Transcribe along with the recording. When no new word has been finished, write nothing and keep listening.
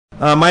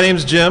My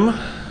name's Jim.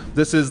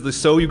 This is the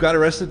So You Got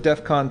Arrested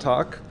DEF CON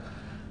talk.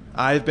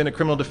 I've been a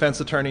criminal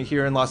defense attorney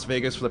here in Las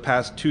Vegas for the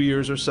past 2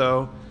 years or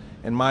so,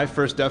 and my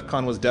first DEF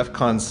CON was DEF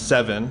CON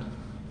 7,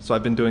 so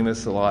I've been doing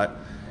this a lot.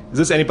 Is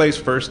this anybody's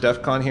first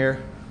DEF CON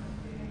here?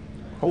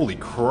 Holy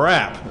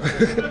crap.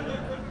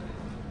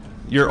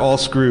 You're all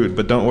screwed,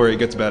 but don't worry, it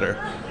gets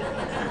better.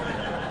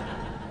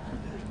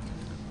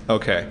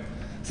 Okay.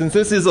 Since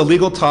this is a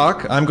legal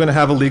talk, I'm going to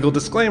have a legal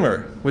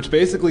disclaimer, which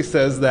basically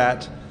says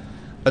that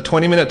a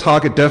 20-minute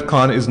talk at DEF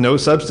CON is no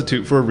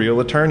substitute for a real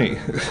attorney.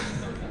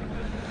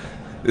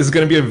 This is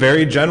going to be a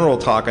very general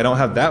talk. I don't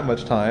have that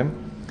much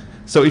time.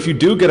 So if you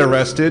do get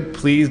arrested,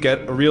 please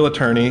get a real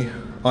attorney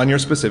on your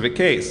specific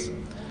case.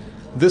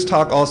 This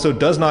talk also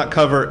does not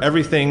cover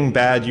everything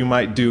bad you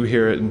might do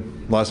here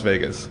in Las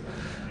Vegas.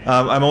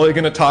 I'm only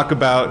going to talk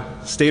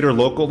about state or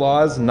local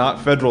laws, not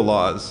federal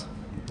laws,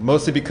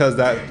 mostly because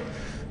that's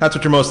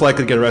what you're most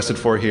likely to get arrested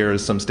for here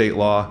is some state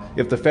law.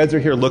 If the feds are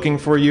here looking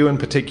for you in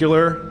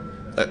particular,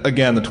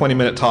 again, the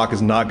 20-minute talk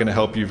is not going to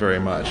help you very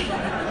much.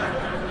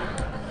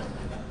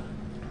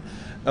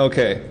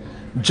 Okay,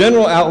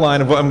 general outline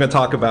of what I'm going to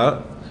talk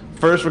about.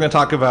 First, we're going to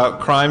talk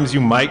about crimes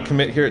you might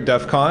commit here at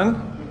DEF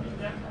CON.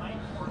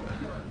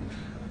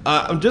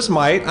 Just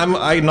might. I'm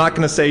not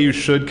going to say you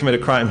should commit a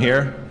crime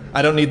here.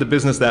 I don't need the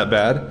business that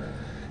bad.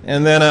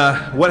 And then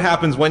what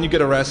happens when you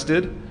get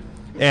arrested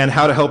and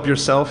how to help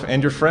yourself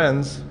and your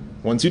friends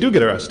once you do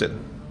get arrested.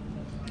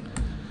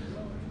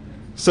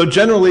 So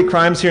generally,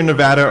 crimes here in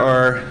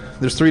Nevada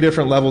there's 3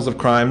 different levels of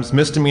crimes: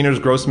 misdemeanors,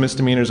 gross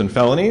misdemeanors, and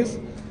felonies.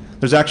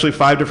 There's actually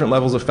 5 different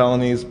levels of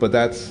felonies, but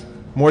that's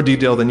more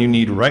detail than you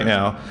need right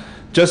now.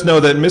 Just know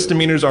that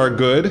misdemeanors are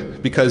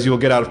good because you'll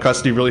get out of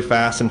custody really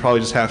fast and probably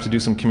just have to do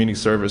some community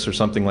service or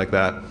something like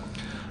that.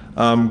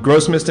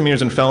 Gross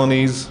misdemeanors and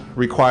felonies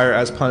require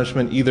as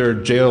punishment either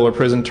jail or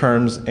prison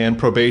terms and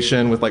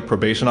probation with like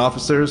probation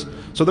officers.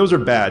 So those are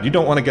bad. You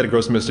don't want to get a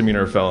gross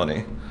misdemeanor or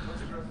felony.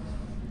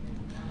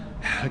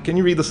 Can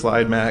you read the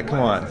slide, Matt? Come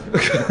on.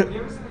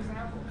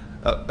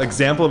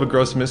 Example of a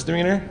gross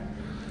misdemeanor?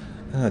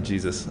 Oh,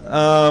 Jesus.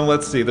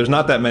 Let's see. There's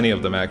not that many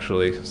of them,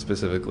 actually,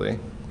 specifically.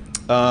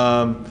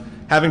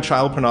 Having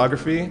child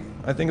pornography,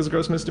 I think, is a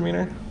gross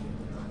misdemeanor.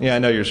 Yeah, I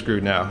know you're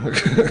screwed now.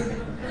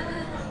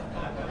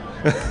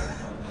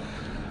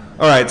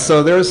 All right,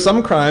 so there are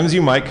some crimes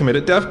you might commit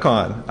at DEF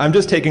CON. I'm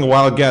just taking a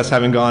wild guess,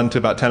 having gone to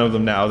about 10 of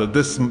them now, that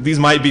these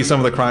might be some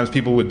of the crimes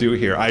people would do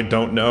here. I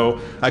don't know.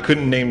 I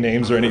couldn't name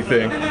names or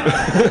anything.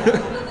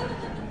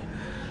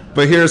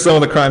 But here are some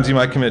of the crimes you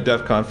might commit at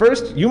DEF CON.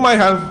 First, you might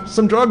have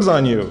some drugs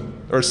on you,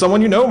 or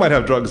someone you know might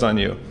have drugs on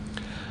you.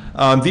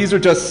 These are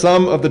just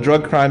some of the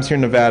drug crimes here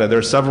in Nevada. There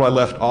are several I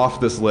left off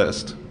this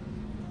list.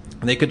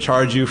 And they could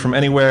charge you from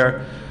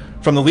anywhere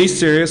from the least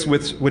serious,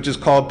 which is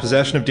called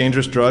possession of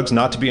dangerous drugs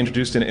not to be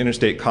introduced into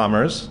interstate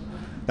commerce.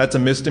 That's a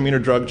misdemeanor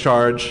drug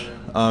charge.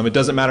 It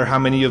doesn't matter how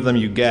many of them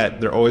you get.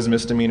 They're always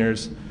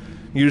misdemeanors.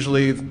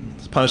 Usually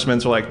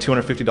punishments are like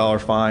 $250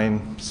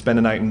 fine, spend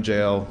a night in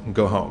jail, and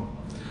go home.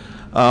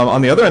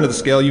 On the other end of the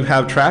scale, you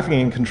have trafficking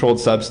in controlled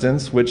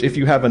substance, which if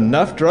you have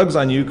enough drugs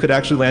on you could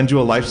actually land you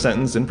a life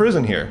sentence in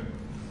prison here.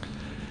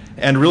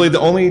 And really the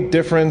only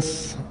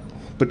difference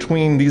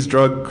between these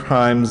drug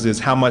crimes is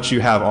how much you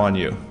have on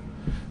you.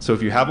 So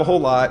if you have a whole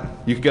lot,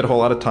 you could get a whole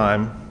lot of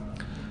time.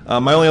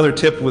 My only other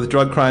tip with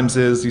drug crimes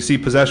is you see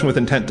possession with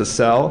intent to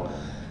sell.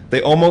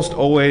 They almost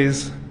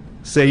always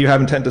say you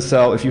have intent to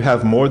sell if you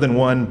have more than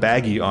one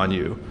baggie on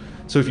you.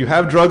 So if you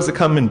have drugs that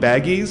come in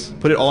baggies,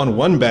 put it all in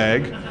one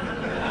bag,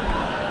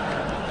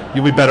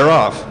 you'll be better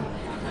off.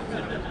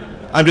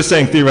 I'm just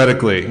saying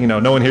theoretically,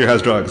 no one here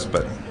has drugs,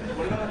 but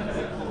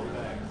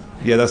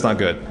yeah, that's not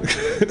good.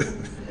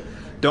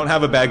 Don't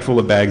have a bag full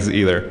of bags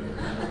either.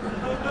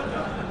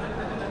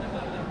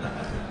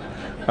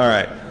 All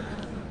right.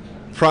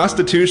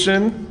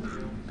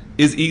 Prostitution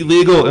is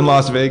illegal in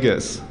Las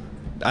Vegas.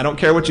 I don't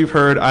care what you've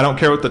heard. I don't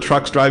care what the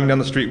trucks driving down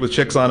the street with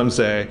chicks on them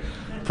say.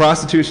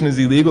 Prostitution is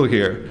illegal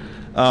here.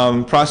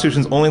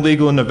 Prostitution is only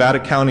legal in Nevada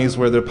counties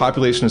where their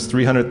population is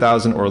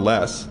 300,000 or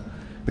less.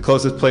 The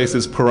closest place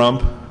is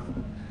Pahrump.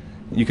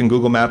 You can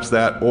Google Maps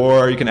that,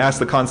 or you can ask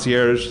the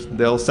concierge.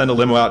 They'll send a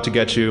limo out to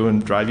get you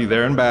and drive you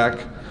there and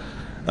back.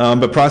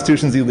 But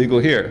prostitution is illegal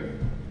here.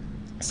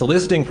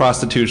 Soliciting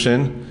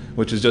prostitution,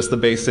 which is just the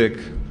basic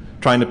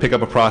trying to pick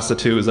up a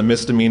prostitute, is a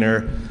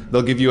misdemeanor.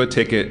 They'll give you a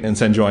ticket and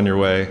send you on your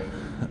way.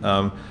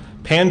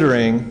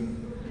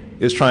 Pandering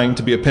is trying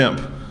to be a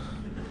pimp.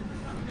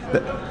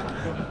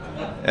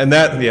 And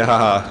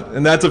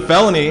that's a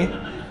felony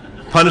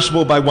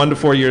punishable by 1 to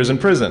 4 years in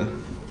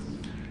prison.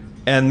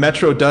 And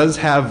Metro does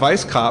have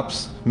vice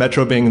cops,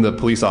 Metro being the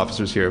police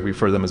officers here, we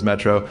refer to them as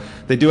Metro.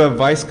 They do have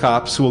vice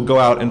cops who will go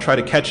out and try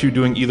to catch you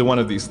doing either one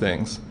of these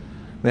things.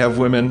 They have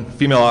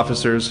female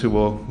officers who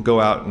will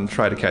go out and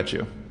try to catch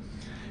you.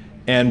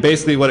 And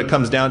basically what it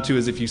comes down to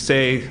is if you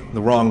say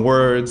the wrong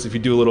words, if you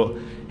do a little,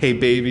 hey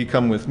baby,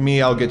 come with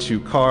me, I'll get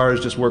you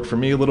cars, just work for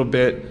me a little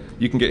bit,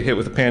 you can get hit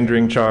with a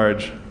pandering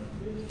charge,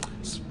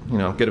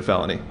 get a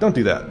felony. Don't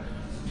do that.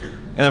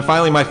 And then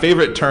finally, my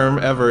favorite term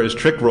ever is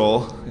trick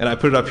roll, and I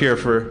put it up here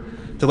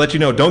to let you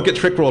know, don't get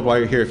trick rolled while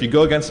you're here. If you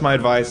go against my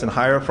advice and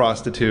hire a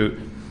prostitute,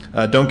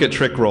 don't get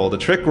trick rolled. A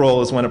trick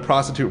roll is when a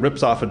prostitute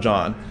rips off a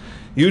John,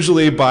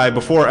 usually by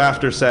before or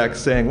after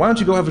sex, saying, why don't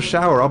you go have a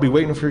shower? I'll be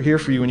waiting here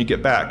for you when you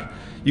get back.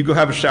 You go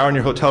have a shower in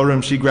your hotel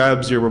room, she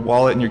grabs your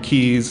wallet and your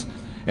keys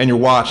and your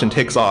watch and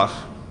takes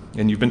off,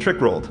 and you've been trick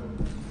rolled.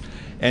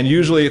 And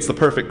usually it's the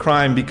perfect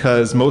crime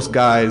because most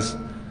guys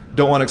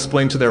don't want to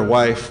explain to their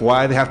wife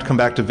why they have to come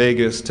back to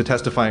Vegas to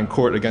testify in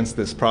court against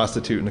this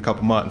prostitute in a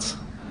couple months.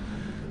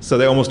 So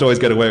they almost always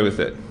get away with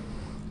it.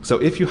 So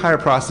if you hire a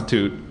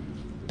prostitute,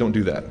 don't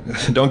do that.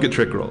 Don't get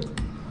trick rolled.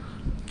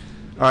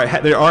 All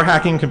right, there are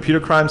hacking computer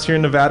crimes here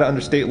in Nevada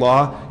under state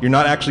law. You're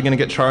not actually going to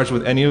get charged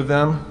with any of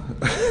them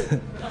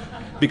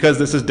because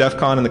this is DEF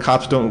CON and the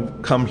cops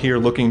don't come here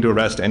looking to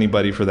arrest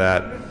anybody for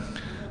that.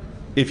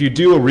 If you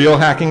do a real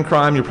hacking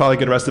crime, you'll probably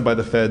get arrested by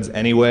the feds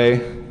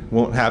anyway.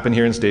 Won't happen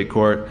here in state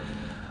court.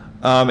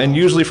 And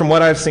usually from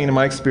what I've seen in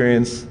my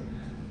experience,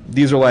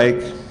 these are like,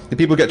 the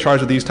people who get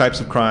charged with these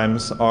types of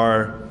crimes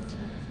are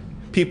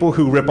people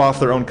who rip off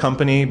their own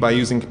company by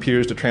using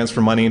computers to transfer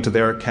money into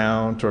their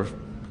account or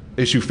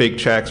issue fake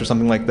checks or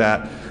something like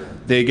that.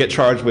 They get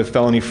charged with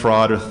felony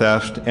fraud or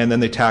theft, and then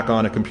they tack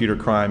on a computer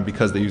crime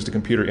because they used a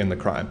computer in the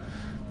crime.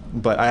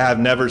 But I have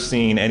never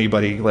seen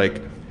anybody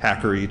like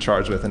hackery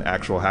charged with an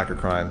actual hacker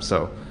crime,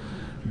 so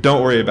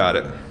don't worry about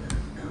it.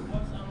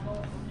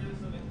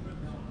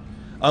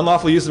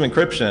 Unlawful use of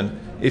encryption.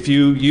 If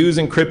you use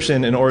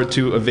encryption in order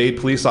to evade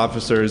police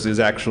officers is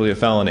actually a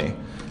felony.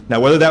 Now,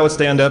 whether that would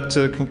stand up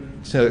to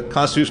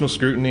constitutional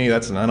scrutiny, I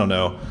don't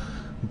know.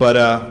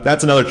 But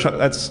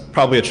that's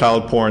probably a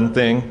child porn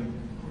thing,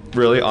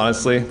 really,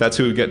 honestly. That's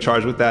who would get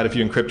charged with that. If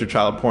you encrypt your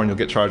child porn, you'll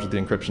get charged with the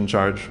encryption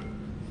charge.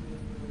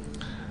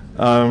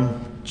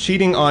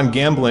 Cheating on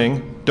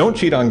gambling. Don't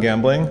cheat on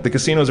gambling. The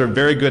casinos are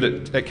very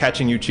good at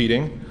catching you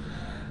cheating.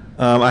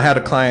 I had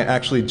a client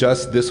actually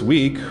just this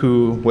week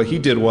who, what he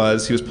did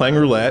was, he was playing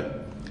roulette.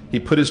 He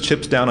put his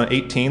chips down on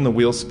 18, the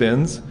wheel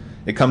spins.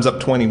 It comes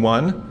up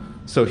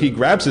 21. So he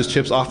grabs his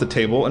chips off the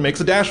table and makes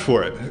a dash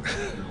for it.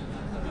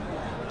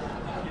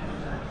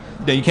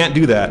 Yeah, you can't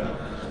do that.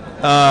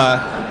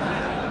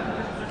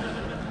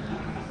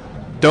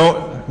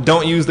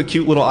 Don't use the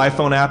cute little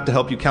iPhone app to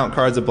help you count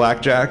cards at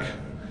blackjack.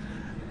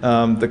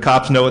 The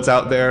cops know it's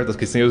out there. The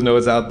casinos know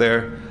it's out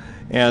there.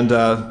 And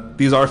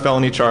these are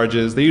felony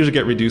charges. They usually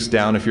get reduced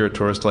down if you're a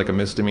tourist to like a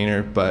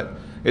misdemeanor, but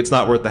it's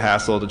not worth the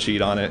hassle to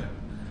cheat on it.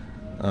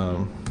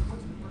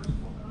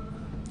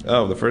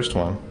 The first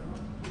one.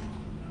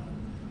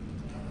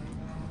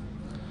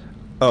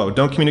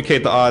 Don't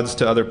communicate the odds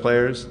to other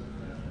players.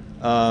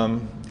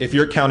 If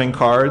you're counting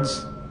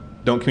cards,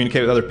 don't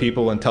communicate with other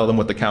people and tell them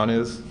what the count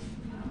is.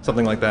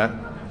 Something like that.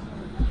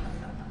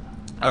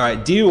 All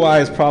right,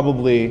 DUI is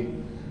probably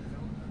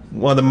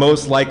one of the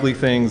most likely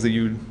things that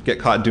you get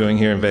caught doing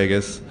here in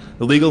Vegas.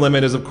 The legal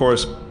limit is, of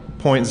course,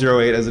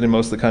 0.08 as in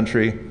most of the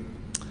country.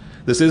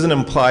 This is an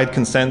implied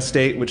consent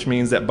state, which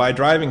means that by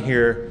driving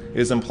here,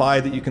 it is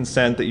implied that you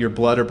consent that your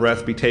blood or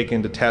breath be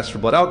taken to test for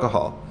blood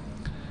alcohol.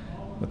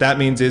 What that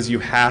means is you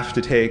have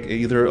to take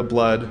either a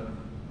blood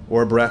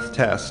or a breath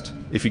test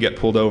if you get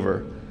pulled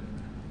over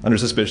under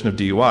suspicion of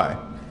DUI.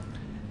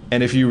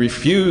 And if you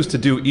refuse to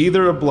do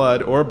either a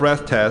blood or a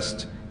breath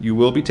test, you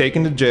will be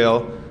taken to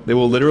jail. They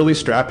will literally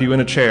strap you in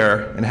a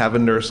chair and have a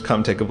nurse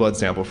come take a blood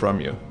sample from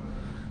you.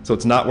 So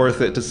it's not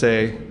worth it to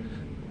say,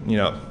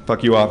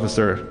 fuck you,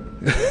 officer.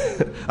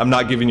 I'm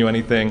not giving you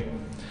anything.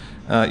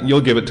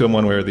 You'll give it to them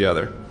one way or the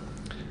other.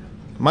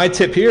 My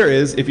tip here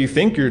is, if you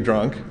think you're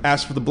drunk,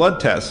 ask for the blood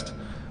test.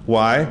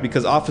 Why?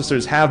 Because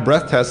officers have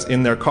breath tests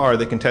in their car.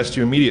 They can test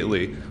you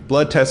immediately.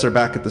 Blood tests are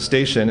back at the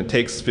station. It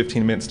takes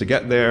 15 minutes to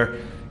get there.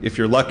 If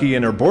you're lucky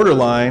and are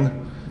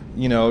borderline,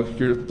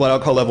 your blood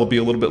alcohol level will be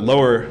a little bit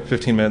lower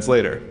 15 minutes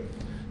later.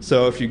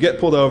 So if you get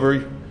pulled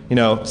over,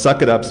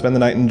 suck it up, spend the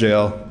night in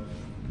jail,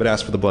 but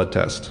ask for the blood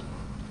test.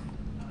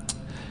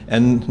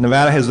 And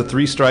Nevada has a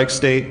 3-strike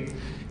state.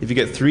 If you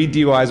get 3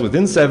 DUIs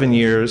within 7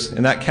 years,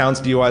 and that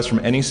counts DUIs from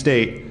any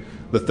state,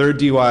 the third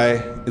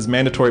DUI is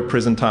mandatory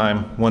prison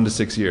time, 1 to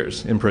 6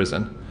 years in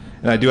prison.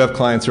 And I do have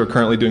clients who are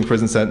currently doing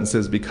prison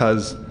sentences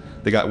because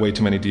they got way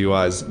too many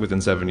DUIs within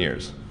 7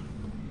 years.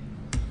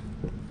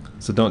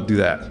 So don't do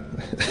that.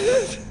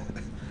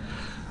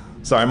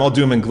 Sorry, I'm all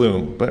doom and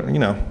gloom, but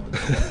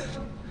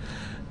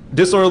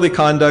Disorderly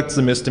conduct is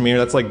a misdemeanor.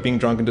 That's like being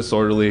drunk and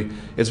disorderly.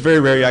 It's very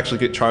rare you actually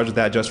get charged with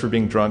that just for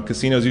being drunk.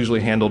 Casinos usually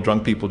handle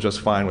drunk people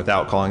just fine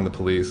without calling the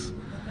police.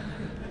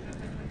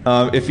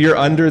 If you're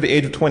under the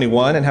age of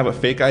 21 and have a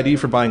fake ID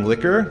for buying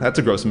liquor, that's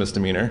a gross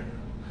misdemeanor.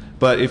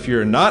 But if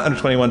you're not under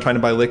 21 trying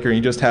to buy liquor and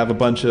you just have a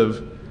bunch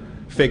of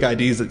fake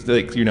IDs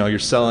that you're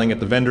selling at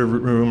the vendor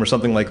room or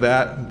something like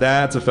that,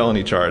 that's a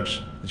felony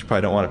charge that you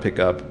probably don't want to pick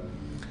up.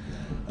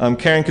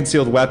 Carrying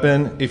concealed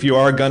weapon. If you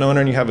are a gun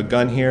owner and you have a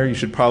gun here, you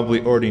should probably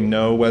already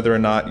know whether or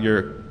not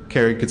your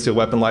carry concealed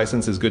weapon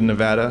license is good in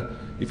Nevada.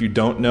 If you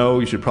don't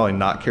know, you should probably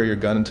not carry your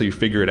gun until you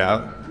figure it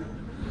out.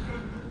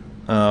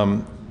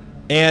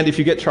 And if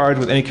you get charged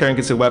with any carrying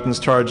concealed weapons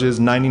charges,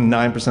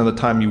 99% of the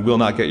time you will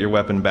not get your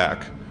weapon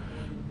back.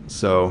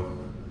 So,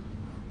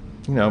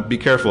 be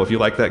careful. If you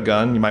like that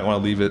gun, you might want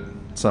to leave it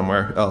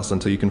somewhere else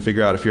until you can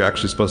figure out if you're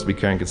actually supposed to be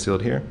carrying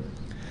concealed here.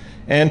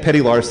 And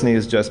petty larceny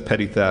is just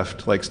petty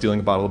theft, like stealing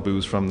a bottle of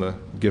booze from the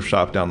gift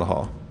shop down the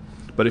hall.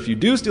 But if you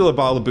do steal a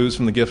bottle of booze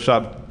from the gift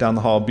shop down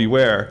the hall,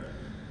 beware,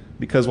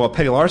 because while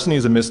petty larceny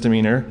is a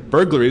misdemeanor,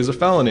 burglary is a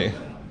felony.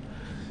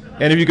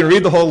 And if you can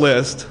read the whole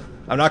list,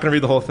 I'm not going to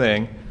read the whole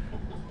thing.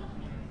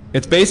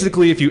 It's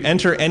basically if you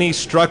enter any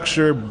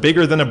structure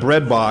bigger than a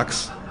bread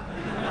box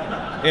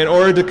in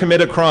order to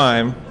commit a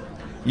crime,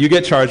 you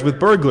get charged with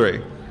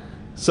burglary.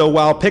 So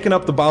while picking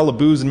up the bottle of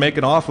booze and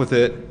making off with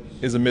it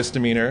is a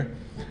misdemeanor,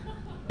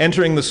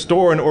 entering the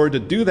store in order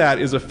to do that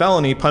is a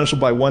felony punishable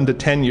by 1 to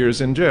 10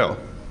 years in jail.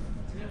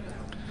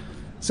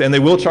 So, and they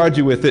will charge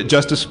you with it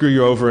just to screw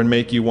you over and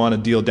make you want to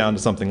deal down to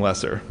something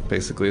lesser,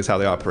 basically, is how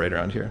they operate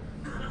around here.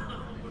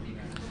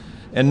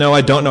 And no,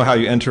 I don't know how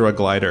you enter a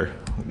glider,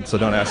 so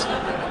don't ask.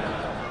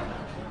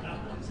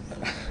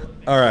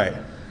 All right.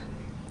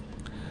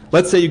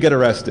 Let's say you get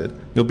arrested.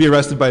 You'll be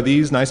arrested by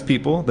these nice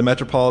people, the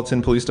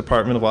Metropolitan Police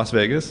Department of Las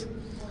Vegas.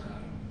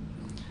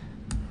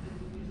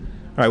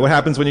 All right, what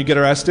happens when you get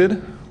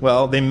arrested?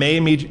 Well, they may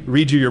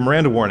read you your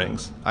Miranda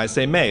warnings. I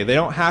say may. They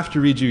don't have to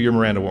read you your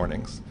Miranda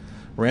warnings.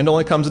 Miranda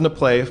only comes into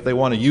play if they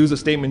want to use a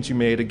statement you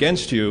made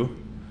against you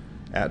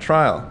at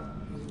trial,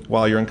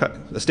 while you're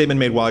a statement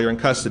made while you're in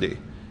custody.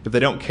 If they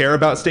don't care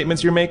about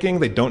statements you're making,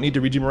 they don't need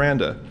to read you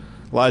Miranda.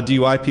 A lot of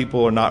DUI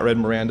people are not read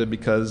Miranda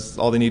because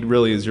all they need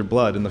really is your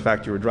blood and the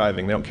fact you were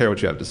driving. They don't care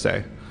what you have to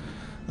say.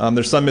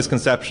 There's some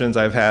misconceptions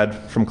I've had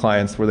from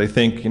clients where they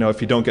think,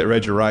 if you don't get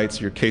read your rights,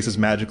 your case is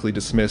magically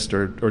dismissed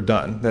or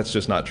done. That's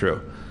just not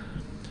true.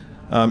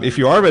 If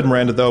you are read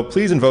Miranda, though,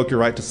 please invoke your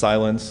right to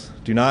silence.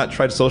 Do not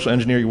try to social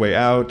engineer your way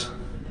out.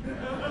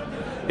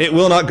 It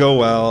will not go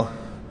well.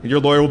 Your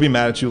lawyer will be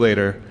mad at you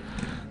later.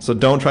 So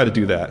don't try to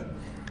do that.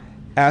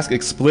 Ask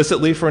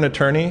explicitly for an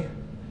attorney.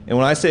 And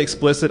when I say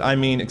explicit, I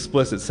mean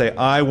explicit. Say,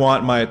 I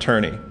want my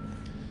attorney.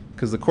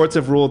 Because the courts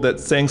have ruled that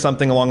saying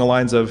something along the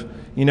lines of,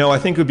 I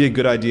think it would be a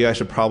good idea, I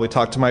should probably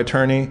talk to my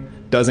attorney,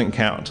 doesn't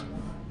count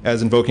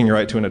as invoking your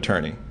right to an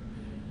attorney.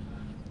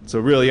 So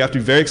really, you have to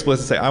be very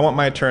explicit, say, I want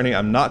my attorney,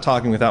 I'm not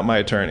talking without my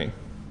attorney.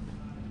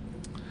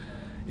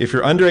 If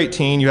you're under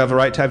 18, you have a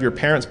right to have your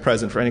parents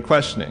present for any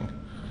questioning.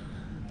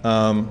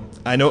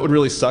 I know it would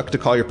really suck to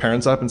call your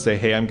parents up and say,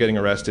 hey, I'm getting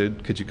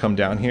arrested, could you come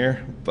down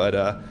here?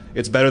 But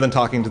it's better than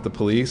talking to the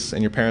police,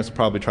 and your parents will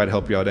probably try to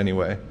help you out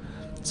anyway.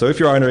 So if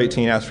you're under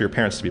 18, ask for your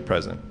parents to be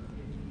present.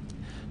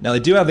 Now, they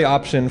do have the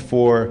option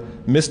for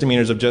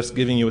misdemeanors of just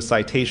giving you a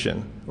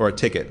citation or a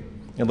ticket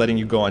and letting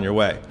you go on your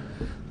way.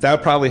 That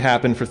would probably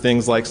happen for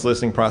things like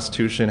soliciting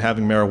prostitution,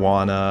 having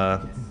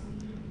marijuana.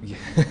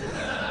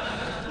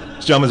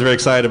 This gentleman's very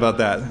excited about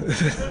that.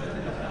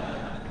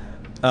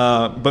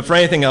 But for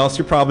anything else,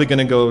 you're probably going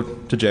to go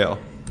to jail.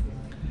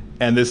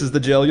 And this is the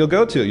jail you'll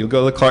go to. You'll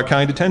go to the Clark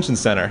County Detention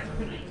Center.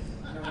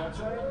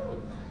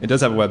 It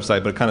does have a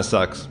website, but it kind of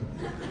sucks.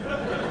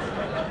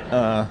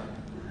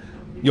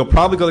 You'll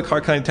probably go to the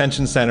Clark County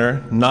Detention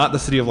Center, not the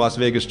City of Las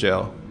Vegas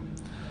jail.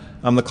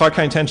 The Clark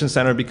County Detention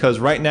Center, because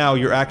right now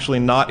you're actually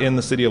not in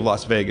the City of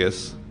Las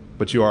Vegas,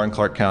 but you are in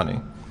Clark County.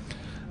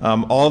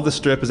 All of the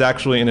Strip is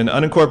actually in an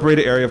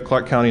unincorporated area of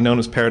Clark County known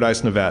as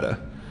Paradise,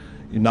 Nevada,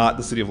 not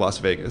the City of Las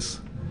Vegas.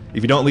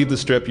 If you don't leave the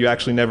Strip, you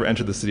actually never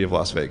enter the City of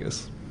Las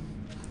Vegas.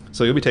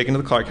 So you'll be taken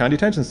to the Clark County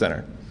Detention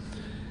Center.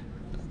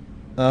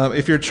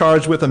 If you're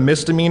charged with a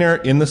misdemeanor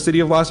in the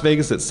City of Las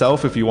Vegas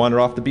itself, if you wander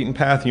off the beaten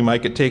path, you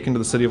might get taken to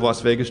the City of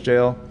Las Vegas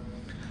jail.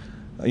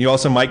 You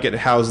also might get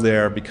housed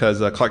there because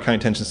Clark County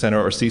Detention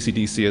Center, or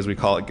CCDC as we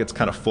call it, gets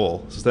kind of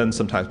full. So then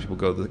sometimes people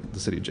go to the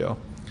city jail.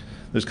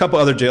 There's a couple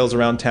other jails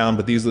around town,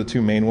 but these are the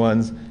two main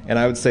ones. And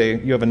I would say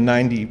you have a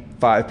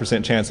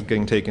 95% chance of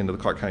getting taken to the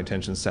Clark County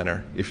Detention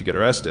Center if you get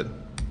arrested.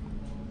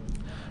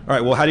 All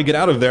right, well, how do you get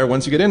out of there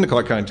once you get into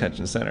Clark County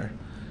Detention Center?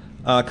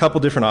 A couple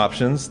different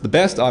options. The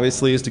best,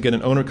 obviously, is to get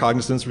an owner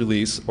cognizance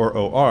release, or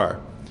OR.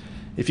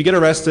 If you get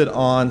arrested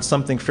on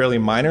something fairly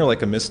minor,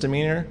 like a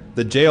misdemeanor,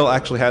 the jail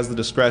actually has the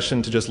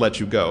discretion to just let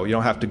you go. You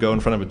don't have to go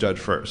in front of a judge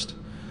first.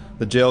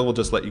 The jail will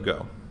just let you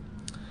go.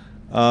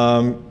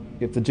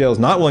 If the jail is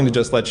not willing to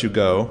just let you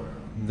go,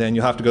 then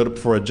you'll have to go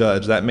before a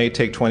judge. That may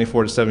take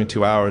 24 to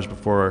 72 hours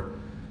before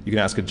you can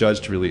ask a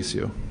judge to release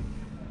you.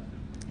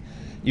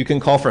 You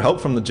can call for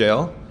help from the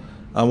jail.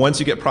 Once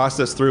you get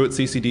processed through at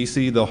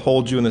CCDC, they'll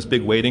hold you in this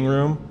big waiting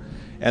room,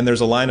 and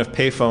there's a line of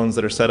payphones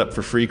that are set up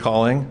for free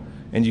calling,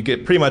 and you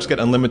pretty much get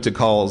unlimited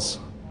calls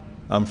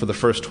for the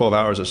first 12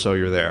 hours or so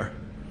you're there.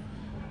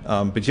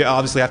 But you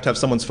obviously have to have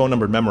someone's phone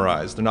number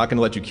memorized. They're not going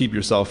to let you keep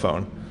your cell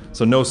phone.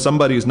 So know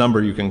somebody's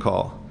number you can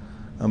call,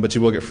 but you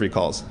will get free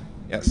calls.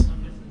 Yes?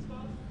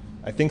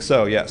 I think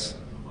so, yes.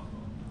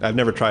 I've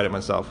never tried it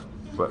myself,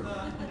 but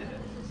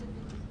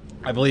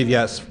I believe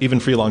yes, even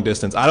free long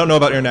distance. I don't know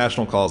about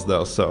international calls,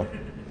 though, so.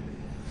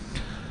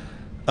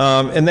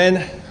 And then,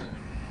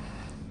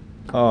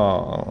 that's a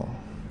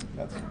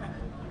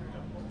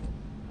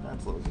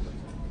little bit.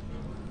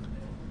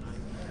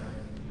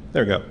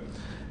 There we go.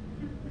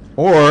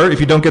 Or if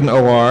you don't get an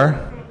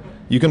OR,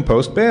 you can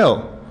post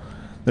bail.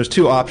 There's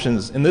two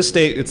options. In this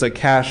state, it's a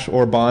cash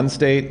or bond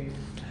state.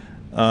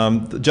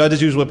 The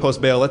judges usually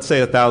post bail, let's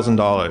say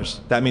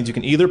 $1,000. That means you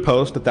can either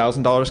post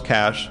 $1,000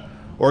 cash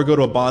or go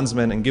to a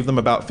bondsman and give them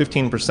about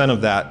 15%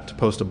 of that to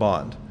post a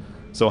bond.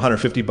 So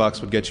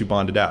 $150 would get you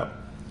bonded out.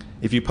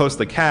 If you post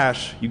the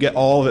cash, you get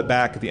all of it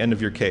back at the end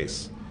of your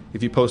case.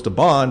 If you post a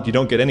bond, you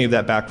don't get any of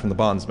that back from the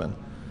bondsman.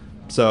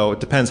 So it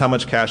depends how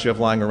much cash you have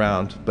lying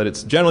around, but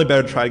it's generally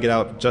better to try to get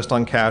out just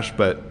on cash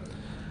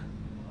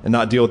and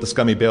not deal with the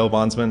scummy bail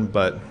bondsman,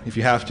 but if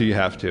you have to, you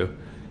have to.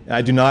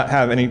 I do not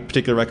have any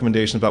particular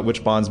recommendations about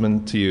which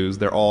bondsman to use.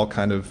 They're all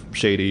kind of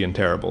shady and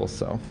terrible,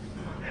 so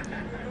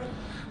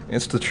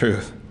it's the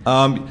truth.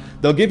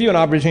 They'll give you an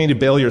opportunity to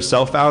bail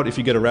yourself out if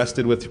you get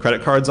arrested with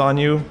credit cards on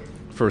you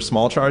for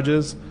small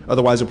charges.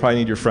 Otherwise, you'll probably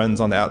need your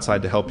friends on the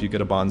outside to help you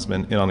get a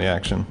bondsman in on the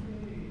action.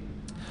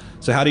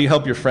 So how do you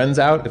help your friends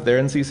out if they're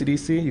in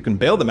CCDC? You can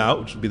bail them out,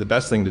 which would be the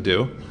best thing to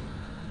do.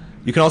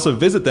 You can also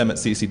visit them at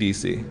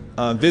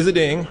CCDC.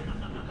 Visiting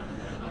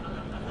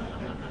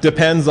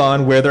depends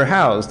on where they're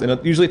housed, and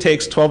it usually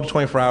takes 12 to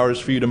 24 hours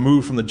for you to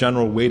move from the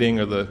general waiting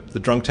or the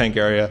drunk tank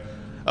area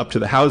up to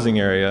the housing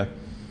area.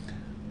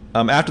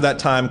 After that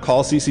time,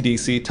 call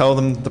CCDC, tell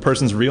them the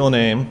person's real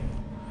name.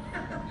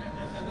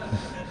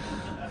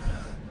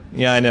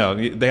 Yeah, I know.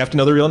 They have to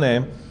know their real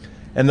name,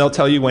 and they'll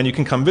tell you when you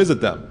can come visit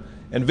them.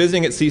 And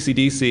visiting at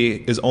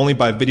CCDC is only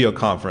by video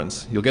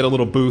conference. You'll get a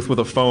little booth with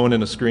a phone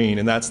and a screen,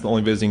 and that's the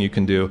only visiting you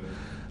can do.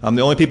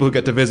 The only people who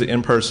get to visit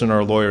in person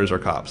are lawyers or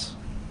cops.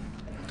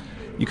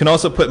 You can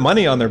also put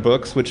money on their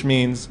books, which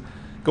means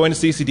going to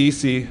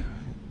CCDC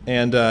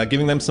and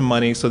giving them some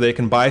money so they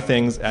can buy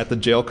things at the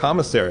jail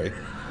commissary.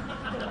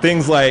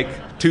 Things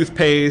like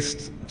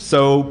toothpaste,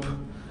 soap,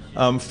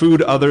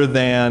 food other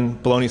than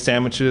bologna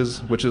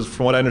sandwiches, which is,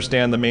 from what I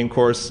understand, the main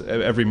course of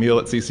every meal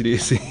at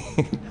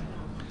CCDC.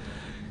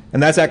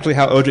 And that's actually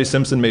how O.J.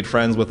 Simpson made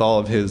friends with all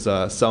of his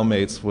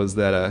cellmates, was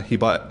that he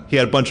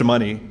had a bunch of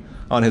money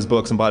on his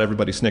books and bought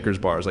everybody Snickers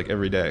bars like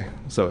every day.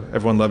 So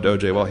everyone loved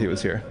O.J. while he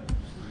was here.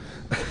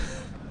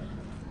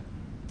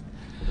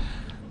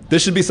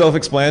 This should be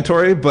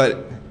self-explanatory,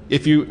 but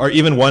if you are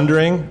even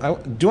wondering,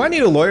 do I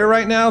need a lawyer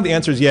right now? The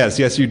answer is yes.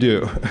 Yes, you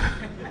do.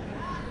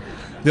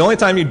 The only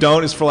time you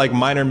don't is for like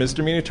minor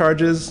misdemeanor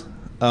charges.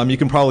 You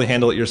can probably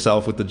handle it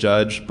yourself with the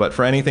judge, but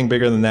for anything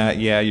bigger than that,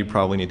 yeah, you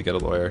probably need to get a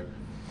lawyer.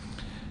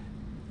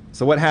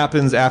 So what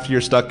happens after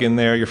you're stuck in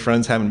there, your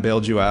friends haven't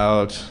bailed you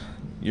out,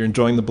 you're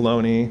enjoying the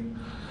bologna?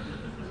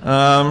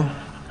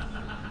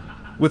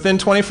 Within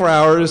 24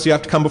 hours, you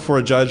have to come before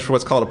a judge for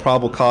what's called a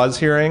probable cause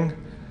hearing.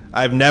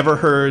 I've never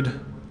heard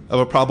of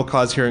a probable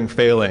cause hearing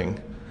failing.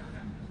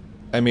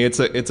 I mean, it's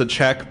a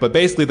check, but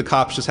basically the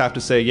cops just have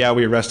to say, yeah,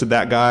 we arrested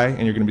that guy,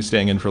 and you're going to be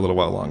staying in for a little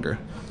while longer.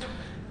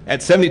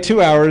 At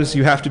 72 hours,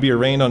 you have to be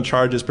arraigned on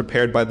charges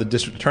prepared by the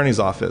district attorney's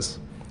office.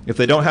 If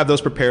they don't have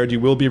those prepared, you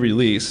will be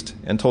released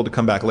and told to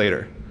come back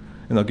later,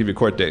 and they'll give you a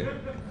court date.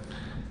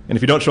 And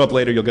if you don't show up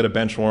later, you'll get a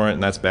bench warrant,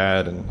 and that's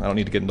bad, and I don't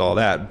need to get into all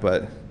that.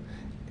 But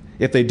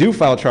if they do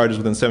file charges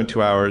within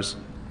 72 hours,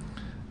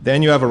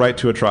 then you have a right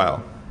to a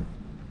trial.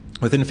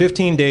 Within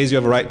 15 days, you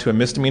have a right to a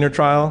misdemeanor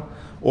trial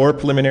or a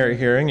preliminary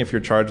hearing if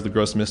you're charged with a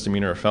gross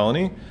misdemeanor or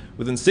felony.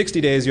 Within 60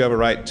 days, you have a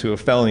right to a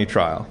felony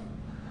trial.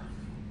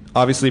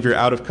 Obviously, if you're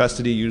out of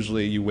custody,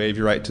 usually you waive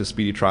your right to a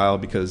speedy trial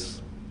because,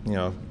 you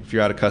know, if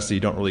you're out of custody, you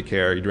don't really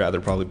care. You'd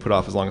rather probably put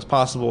off as long as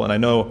possible. And I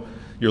know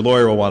your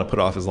lawyer will want to put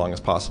off as long as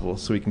possible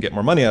so he can get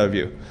more money out of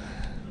you.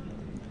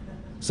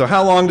 So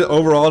how long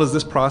overall does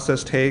this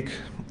process take?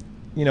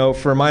 You know,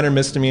 for minor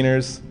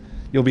misdemeanors,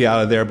 you'll be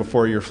out of there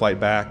before your flight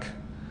back.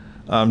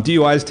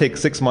 DUIs take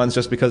 6 months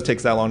just because it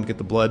takes that long to get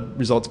the blood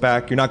results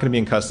back. You're not going to be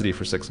in custody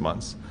for 6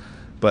 months,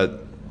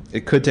 but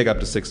it could take up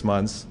to 6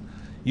 months.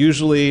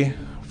 Usually,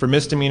 for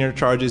misdemeanor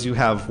charges, you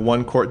have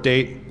one court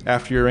date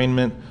after your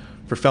arraignment.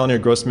 For felony or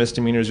gross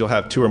misdemeanors, you'll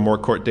have 2 or more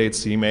court dates,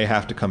 so you may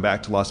have to come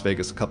back to Las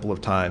Vegas a couple of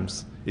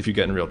times if you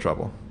get in real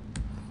trouble.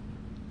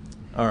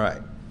 All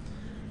right.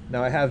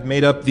 Now I have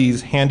made up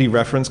these handy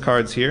reference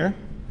cards here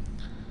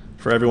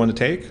for everyone to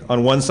take.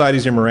 On one side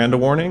is your Miranda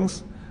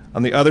warnings.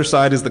 On the other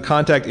side is the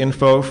contact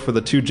info for the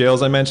 2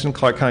 jails I mentioned,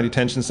 Clark County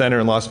Detention Center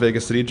and Las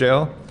Vegas City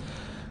Jail,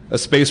 a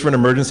space for an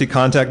emergency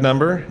contact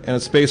number, and a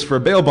space for a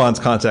bail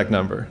bonds contact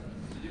number.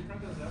 Did you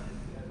print those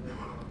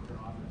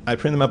up? I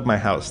print them up at my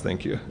house,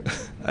 thank you.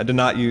 I did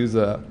not use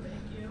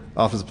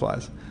office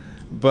supplies.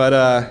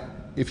 But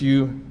if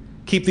you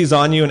keep these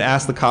on you and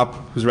ask the cop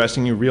who's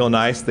arresting you real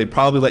nice, they'd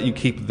probably let you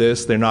keep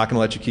this. They're not going to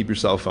let you keep your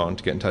cell phone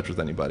to get in touch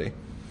with anybody.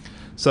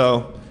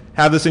 So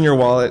have this in your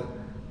wallet.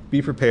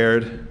 Be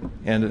prepared.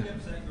 And You're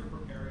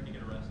preparing to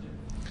get arrested.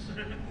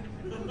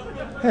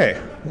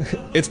 hey,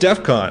 it's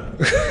DEF CON.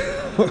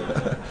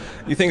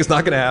 You think it's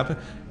not going to happen?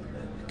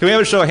 Can we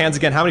have a show of hands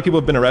again? How many people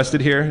have been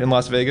arrested here in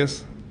Las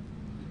Vegas?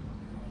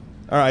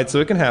 All right, so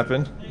it can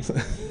happen. Can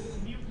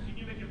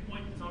you make a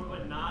point to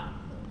everyone not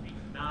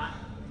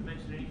to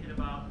mention anything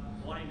about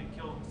wanting to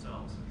kill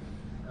themselves?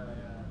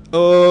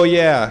 Oh,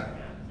 yeah.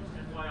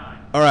 Just FYI.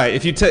 All right.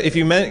 If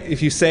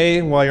you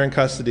say while you're in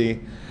custody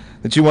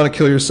that you want to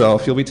kill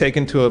yourself, you'll be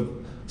taken to a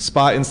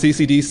spot in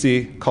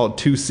CCDC called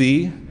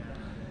 2C,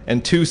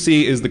 and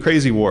 2C is the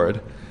crazy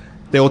ward.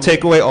 They will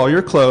take away all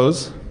your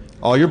clothes,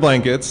 all your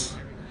blankets,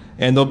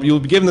 and you'll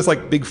be given this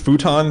like big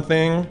futon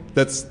thing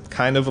that's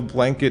kind of a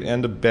blanket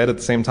and a bed at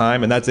the same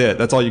time, and that's it.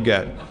 That's all you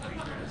get.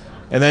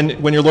 And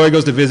then when your lawyer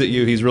goes to visit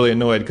you, he's really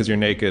annoyed because you're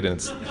naked, and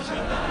it's.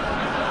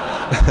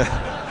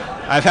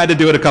 I've had to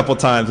do it a couple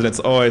times, and it's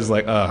always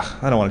like, ugh,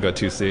 I don't want to go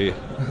 2C.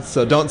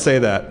 So don't say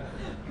that.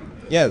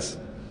 Yes.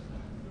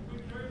 If we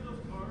carry those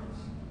cards,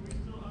 we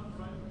still have the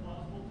right to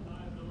plausible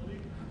deniability.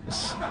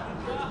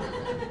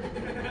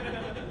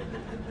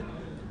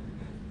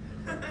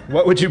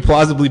 What would you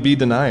plausibly be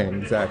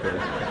denying exactly?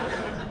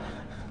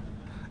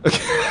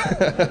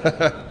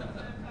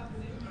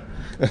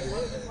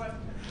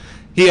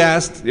 He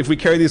asked, if we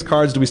carry these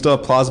cards, do we still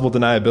have plausible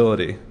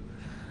deniability?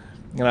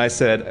 And I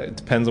said, it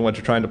depends on what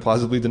you're trying to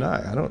plausibly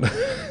deny. I don't know.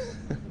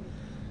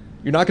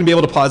 You're not going to be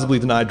able to plausibly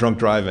deny drunk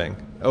driving.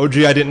 Oh,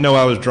 gee, I didn't know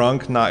I was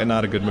drunk. Not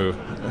a good move.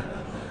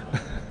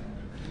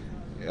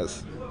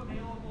 Yes.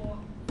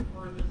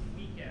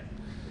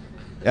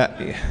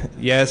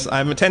 Yes,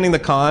 I'm attending the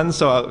con,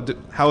 so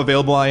how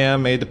available I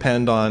am may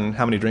depend on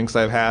how many drinks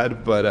I've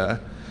had. But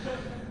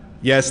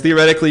yes,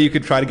 theoretically, you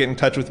could try to get in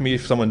touch with me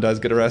if someone does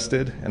get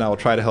arrested, and I will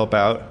try to help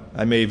out.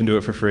 I may even do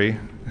it for free.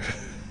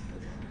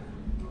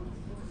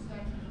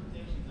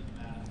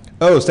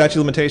 Oh, statute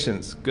of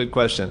limitations. Good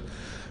question.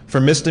 For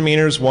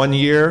misdemeanors, 1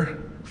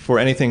 year. For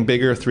anything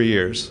bigger, 3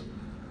 years.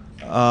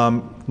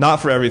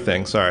 Not for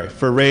everything, sorry.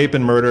 For rape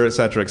and murder, et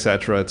cetera,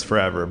 it's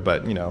forever.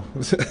 But, you know,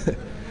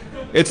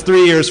 it's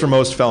 3 years for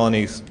most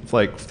felonies,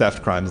 like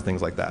theft crimes and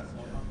things like that.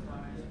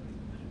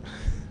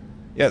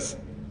 Yes?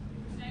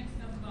 Saying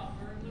stuff about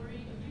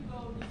burglary, if you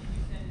go, you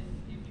said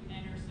if you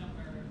enter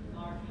somewhere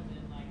larger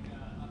than like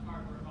a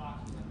cardboard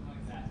box or something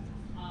like that.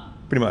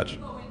 Pretty much. If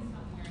you go in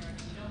somewhere and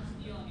you don't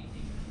steal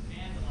anything, you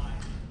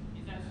vandalize,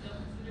 is that still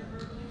considered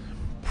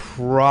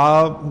burglary?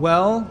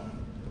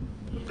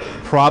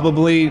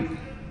 Probably.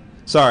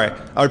 Sorry,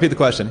 I'll repeat the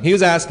question. He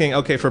was asking,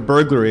 okay, for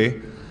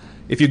burglary,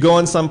 if you go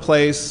in some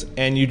place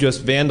and you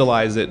just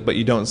vandalize it but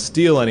you don't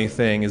steal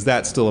anything, is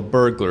that still a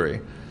burglary?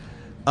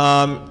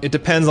 It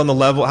depends on the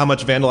level, how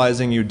much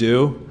vandalizing you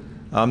do.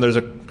 There's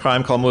a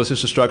crime called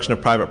malicious destruction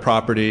of private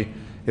property.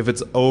 If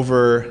it's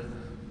over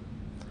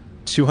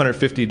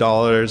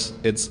 $250,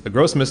 it's a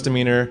gross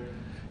misdemeanor.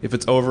 If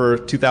it's over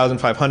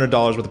 $2,500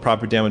 worth of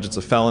property damage, it's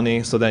a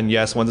felony. So then,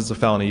 yes, once it's a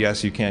felony,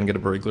 yes, you can get a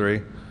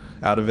burglary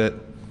out of it.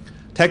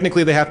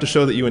 Technically, they have to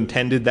show that you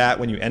intended that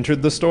when you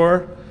entered the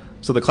store.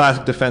 So the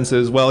classic defense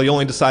is, well, you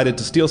only decided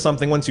to steal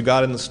something once you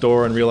got in the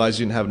store and realized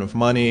you didn't have enough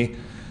money.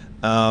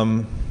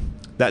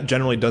 That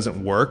generally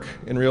doesn't work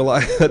in real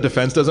life. That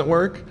defense doesn't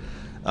work.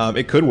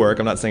 It could work.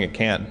 I'm not saying it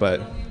can't, but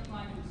Does it only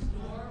apply to a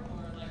store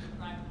or like a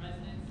private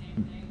residence,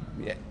 same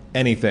thing? Or?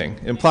 anything.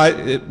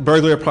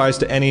 Burglary applies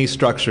to any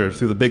structure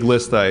through the big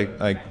list that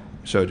I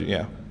showed you.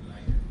 Yeah.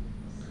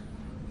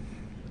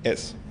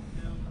 Yes.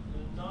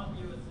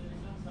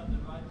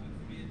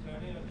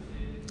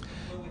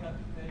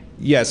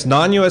 Yes,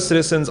 non-U.S.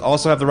 citizens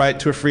also have the right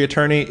to a free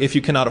attorney if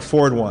you cannot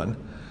afford one.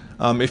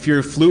 If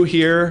you flew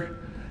here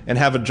and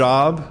have a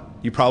job,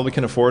 you probably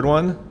can afford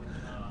one.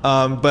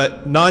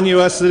 But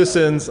non-U.S.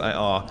 citizens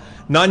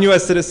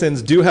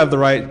do have the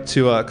right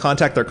to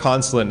contact their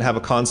consulate and have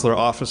a consular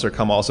officer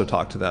come also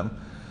talk to them.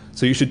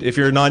 So you should, if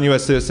you're a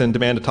non-U.S. citizen,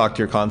 demand to talk to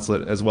your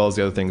consulate as well as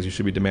the other things you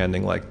should be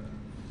demanding, like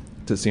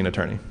to see an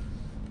attorney.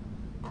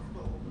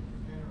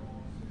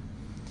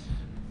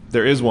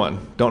 There is one.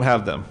 Don't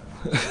have them.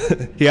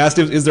 He asked,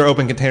 is there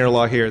open container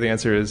law here? The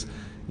answer is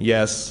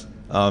yes.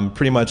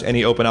 Pretty much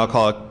any open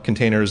alcoholic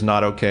container is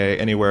not okay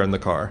anywhere in the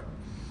car.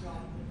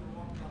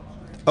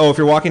 Oh, if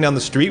you're walking down the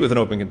street with an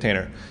open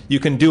container, you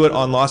can do it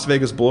on Las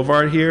Vegas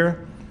Boulevard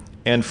here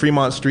and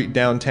Fremont Street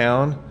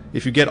downtown.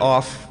 If you get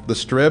off the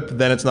strip,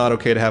 then it's not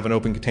okay to have an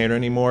open container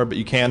anymore, but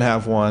you can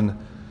have one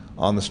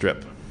on the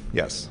strip.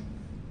 Yes.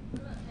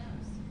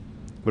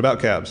 What about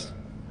cabs?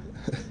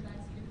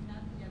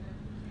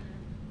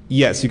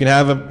 Yes, you can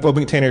have an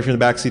open container if you're in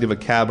the backseat of a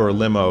cab or a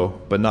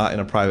limo, but not in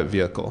a private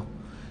vehicle.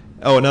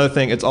 Oh, another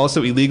thing, it's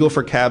also illegal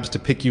for cabs to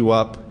pick you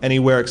up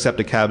anywhere except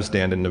a cab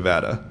stand in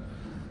Nevada.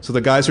 So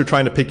the guys who are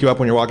trying to pick you up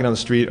when you're walking down the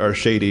street are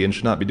shady and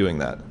should not be doing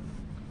that.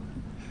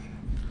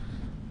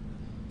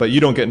 But you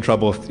don't get in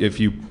trouble if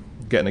you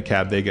get in a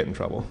cab, they get in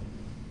trouble.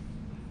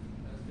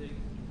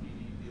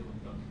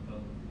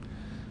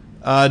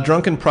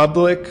 Drunk in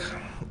public,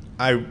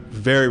 I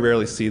very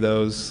rarely see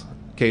those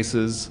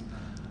cases.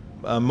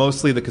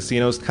 Mostly the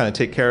casinos kind of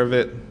take care of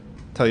it,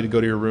 tell you to go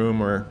to your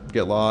room or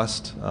get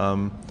lost.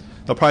 They'll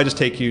probably just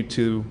take you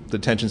to the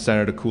detention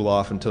center to cool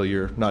off until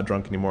you're not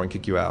drunk anymore and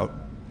kick you out.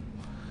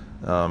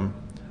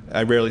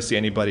 I rarely see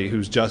anybody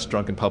who's just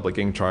drunk in public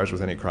getting charged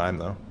with any crime,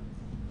 though.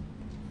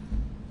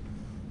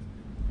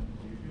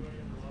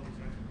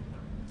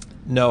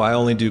 No, I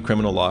only do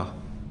criminal law,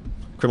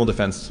 criminal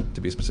defense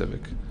to be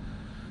specific.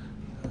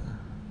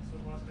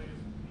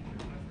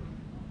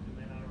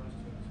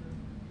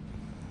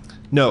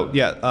 No,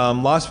 yeah.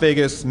 Las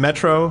Vegas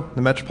Metro,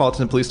 the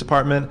Metropolitan Police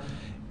Department,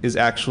 is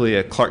actually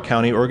a Clark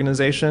County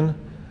organization.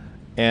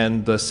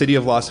 And the city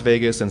of Las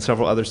Vegas and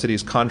several other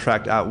cities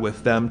contract out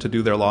with them to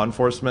do their law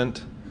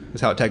enforcement,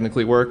 is how it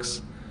technically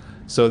works.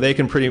 So they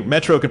can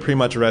Metro can pretty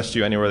much arrest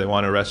you anywhere they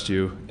want to arrest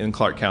you in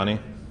Clark County.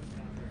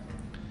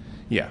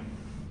 Yeah.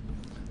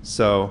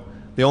 So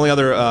the only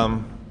other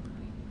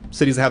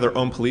cities that have their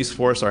own police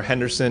force are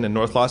Henderson and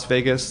North Las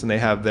Vegas, and they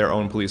have their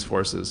own police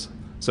forces.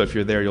 So if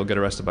you're there, you'll get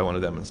arrested by one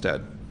of them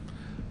instead.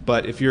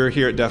 But if you're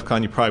here at DEF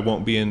CON, you probably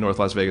won't be in North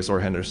Las Vegas or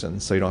Henderson,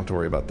 so you don't have to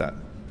worry about that.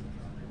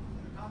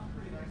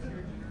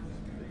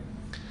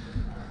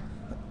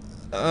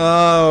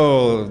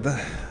 Oh,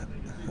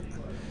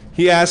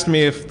 he asked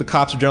me if the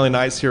cops are generally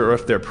nice here or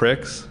if they're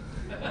pricks.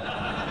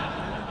 I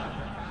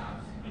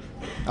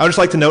would just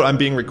like to note I'm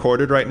being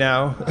recorded right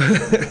now,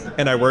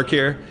 and I work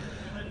here.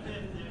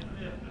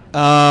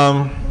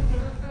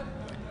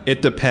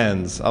 It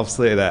depends. I'll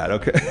say that,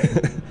 okay?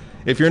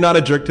 If you're not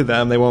a jerk to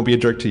them, they won't be a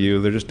jerk to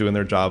you. They're just doing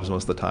their jobs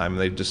most of the time,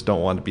 and they just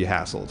don't want to be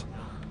hassled.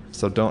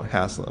 So don't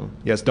hassle them.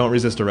 Yes, don't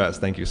resist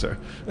arrest. Thank you, sir.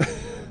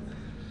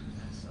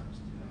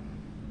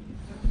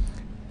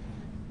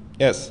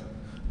 Yes?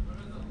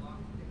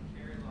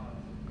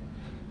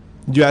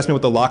 Did you ask me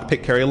what the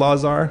lockpick carry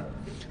laws are?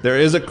 There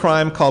is a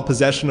crime called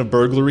possession of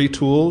burglary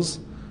tools,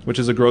 which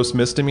is a gross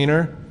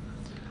misdemeanor.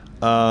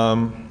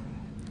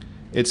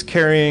 It's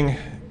carrying,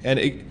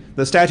 and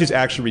the statute's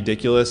actually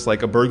ridiculous.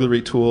 Like a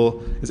burglary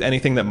tool is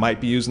anything that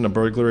might be used in a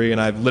burglary, and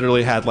I've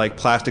literally had like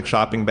plastic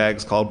shopping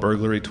bags called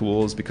burglary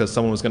tools because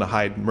someone was going to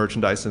hide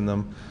merchandise in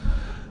them.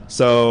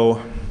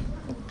 So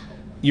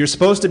you're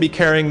supposed to be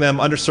carrying them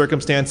under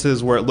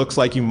circumstances where it looks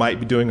like you might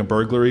be doing a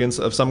burglary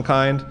of some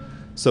kind.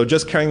 So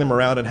just carrying them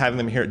around and having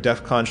them here at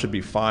DEF CON should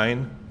be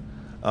fine.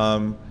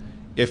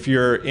 If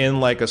you're in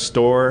like a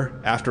store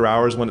after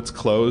hours when it's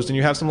closed and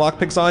you have some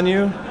lockpicks on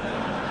you,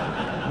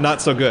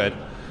 not so good.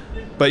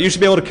 But you should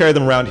be able to carry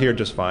them around here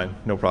just fine,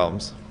 no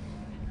problems.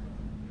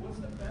 What's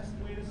the best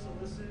way to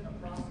solicit a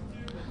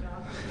prostitute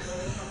without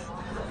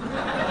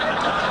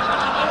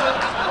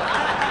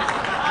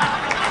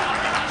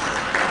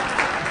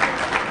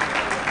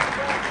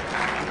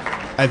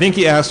I think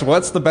he asked,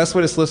 what's the best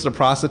way to solicit a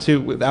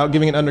prostitute without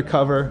giving an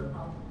undercover,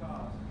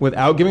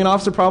 without giving an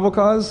officer probable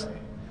cause?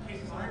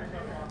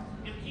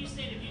 If he's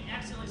saying if you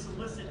accidentally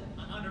solicit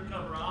an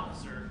undercover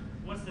officer,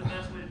 what's the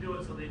best way to do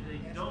it so they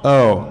don't?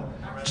 Oh,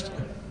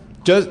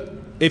 just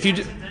if you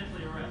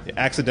Accidentally arrest.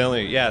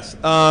 accidentally, yes.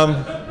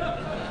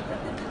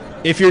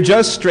 If you're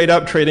just straight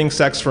up trading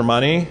sex for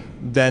money,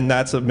 then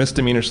that's a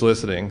misdemeanor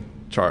soliciting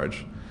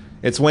charge.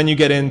 It's when you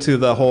get into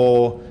the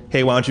whole,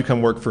 hey, why don't you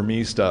come work for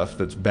me stuff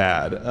that's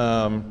bad.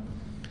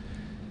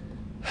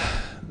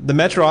 The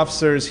Metro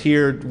officers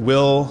here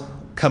will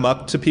come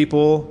up to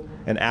people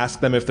and ask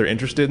them if they're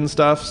interested in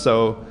stuff,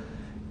 so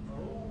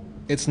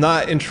it's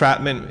not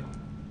entrapment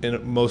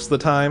most of the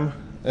time.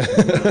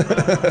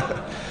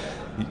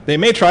 They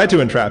may try to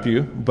entrap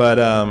you, but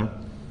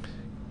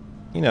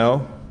you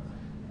know,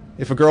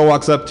 if a girl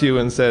walks up to you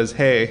and says,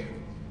 hey,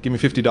 give me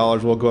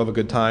 $50, we'll go have a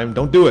good time,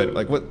 don't do it.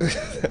 Like, what?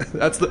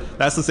 That's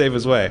the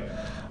safest way.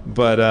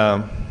 But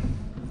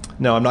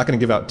no, I'm not going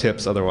to give out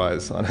tips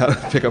otherwise on how to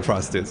pick up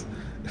prostitutes.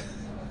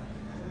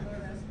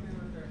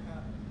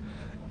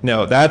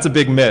 No, that's a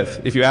big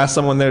myth. If you ask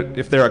someone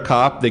if they're a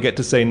cop, they get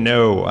to say,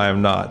 no, I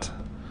am not.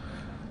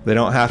 They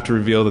don't have to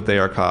reveal that they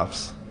are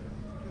cops.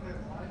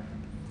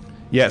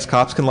 Yes,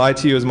 cops can lie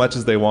to you as much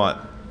as they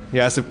want.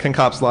 Yes, can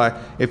cops lie?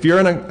 If you're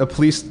in a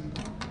police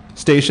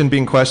station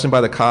being questioned by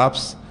the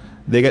cops,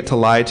 they get to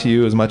lie to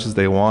you as much as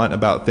they want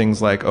about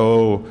things like,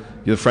 oh,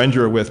 the friend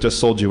you were with just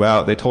sold you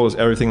out. They told us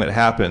everything that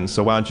happened,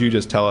 so why don't you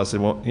just tell us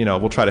and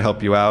we'll try to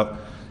help you out.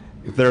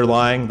 If they're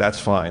lying, that's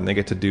fine. They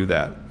get to do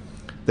that.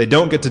 They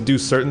don't get to do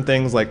certain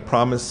things like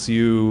promise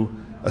you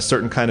a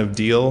certain kind of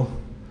deal.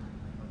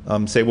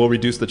 Say, we'll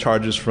reduce the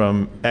charges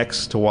from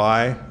X to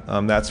Y.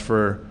 That's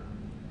for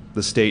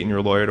the state and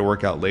your lawyer to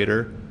work out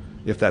later,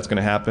 if that's going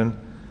to happen.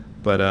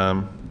 But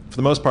for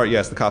the most part,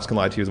 yes, the cops can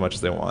lie to you as much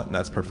as they want, and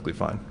that's perfectly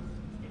fine.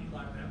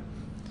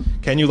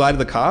 Can you lie to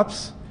the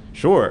cops?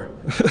 Sure.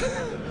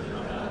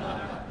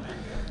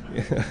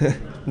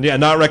 Yeah,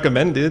 not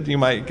recommended. You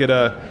might get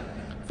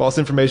false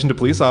information to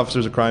police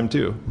officers, a crime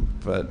too.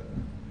 But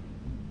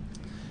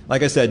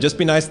like I said, just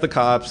be nice to the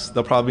cops.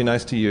 They'll probably be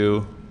nice to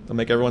you. They'll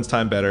make everyone's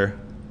time better,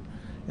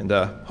 and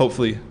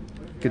hopefully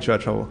get you out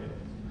of trouble.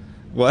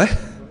 What?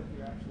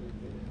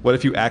 What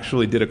if you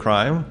actually did a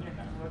crime?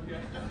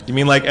 You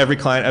mean like every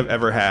client I've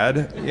ever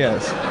had?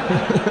 Yes.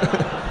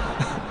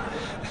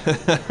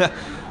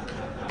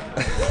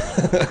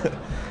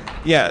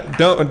 Yeah,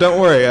 don't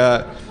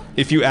worry.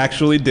 If you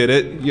actually did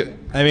it,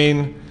 I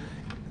mean,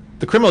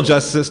 the criminal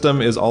justice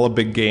system is all a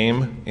big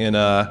game in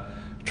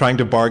trying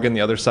to bargain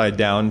the other side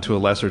down to a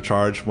lesser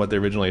charge from what they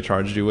originally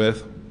charged you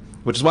with,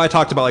 which is why I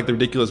talked about like the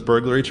ridiculous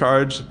burglary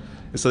charge,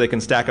 is so they can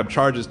stack up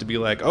charges to be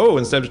like, oh,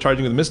 instead of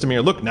charging you with a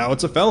misdemeanor, look, now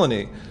it's a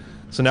felony.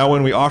 So now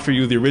when we offer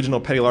you the original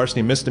petty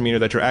larceny misdemeanor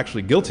that you're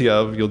actually guilty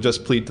of, you'll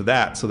just plead to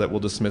that so that we'll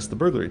dismiss the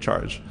burglary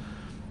charge.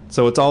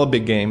 So it's all a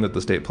big game that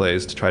the state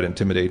plays to try to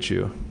intimidate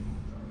you.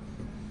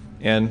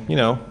 And,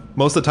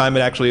 most of the time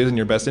it actually is in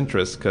your best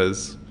interest,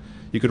 because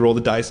you could roll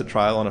the dice at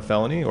trial on a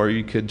felony, or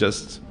you could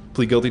just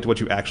plead guilty to what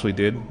you actually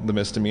did, the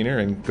misdemeanor,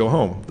 and go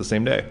home the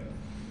same day.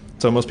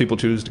 So most people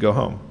choose to go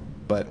home.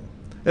 But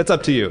it's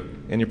up to you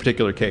in your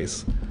particular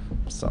case.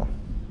 So,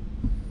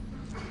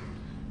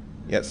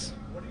 yes?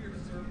 What are your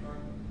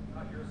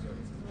not your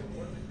services, but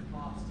what does it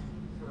cost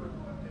for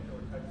particular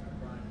types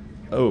of crime?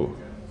 Oh.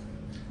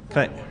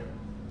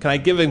 Can I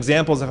give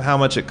examples of how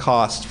much it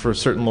costs for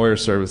certain lawyer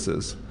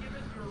services?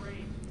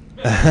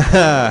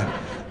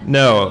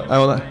 No. I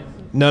will not.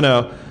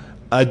 No.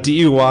 A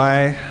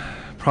DUI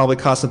probably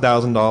costs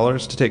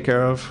 $1,000 to take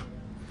care of.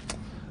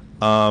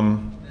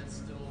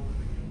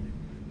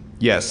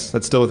 Yes,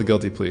 that's still with a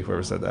guilty plea,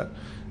 whoever said that.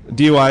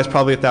 DUI is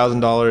probably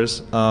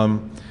 $1,000.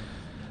 I'm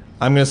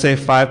going to say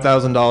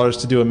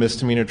 $5,000 to do a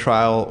misdemeanor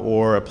trial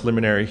or a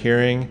preliminary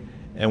hearing.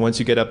 And once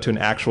you get up to an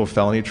actual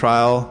felony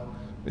trial,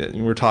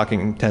 we're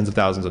talking tens of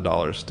thousands of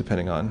dollars,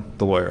 depending on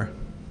the lawyer.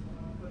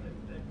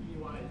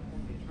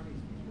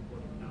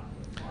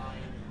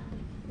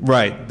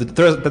 Right. The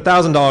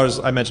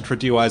 $1,000 I mentioned for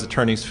DUI is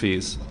attorney's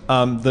fees.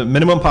 The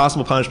minimum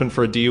possible punishment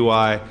for a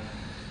DUI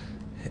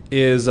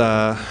is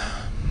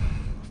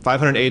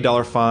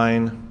 $580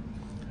 fine,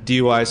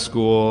 DUI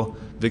school,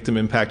 victim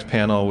impact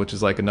panel, which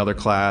is like another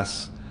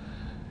class,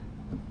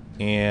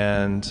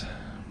 and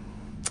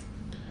I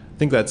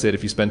think that's it.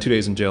 If you spend 2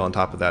 days in jail on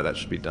top of that, that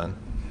should be done.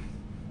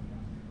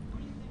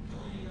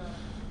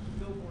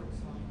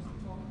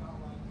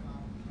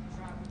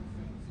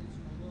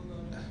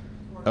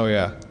 Oh,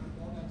 yeah.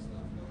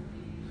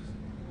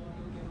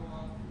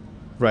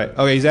 Right.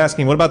 Okay, he's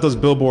asking, what about those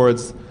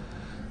billboards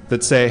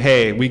that say,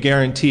 hey, we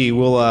guarantee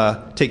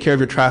we'll take care of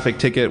your traffic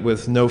ticket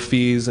with no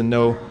fees and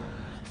no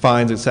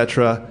fines,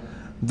 etc.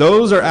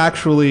 Those are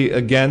actually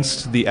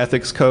against the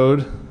ethics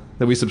code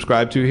that we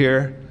subscribe to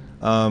here.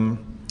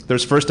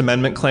 There's First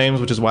Amendment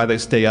claims, which is why they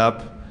stay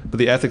up, but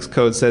the ethics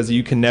code says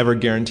you can never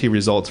guarantee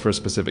results for a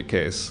specific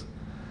case.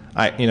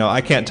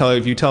 I can't tell you,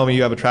 if you tell me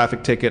you have a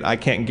traffic ticket, I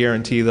can't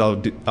guarantee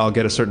that I'll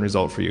get a certain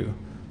result for you,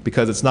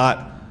 because it's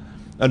not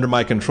under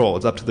my control.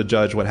 It's up to the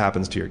judge what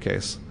happens to your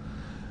case.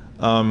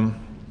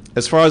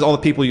 As far as all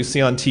the people you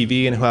see on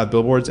TV and who have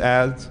billboard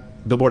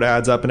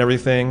ads up and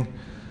everything,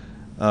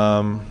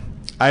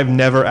 I've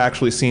never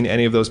actually seen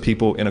any of those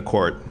people in a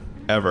court,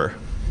 ever.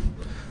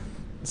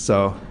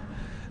 So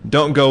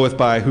don't go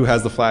by who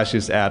has the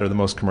flashiest ad or the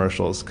most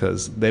commercials,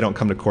 because they don't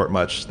come to court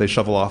much. They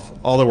shovel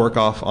all their work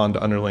off onto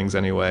underlings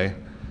anyway,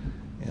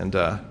 and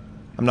I'm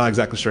not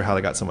exactly sure how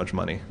they got so much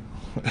money.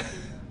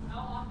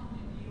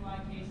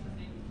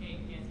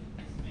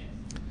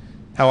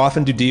 How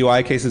often do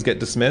DUI cases get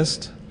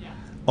dismissed? Yeah.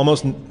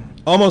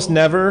 Almost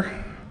never.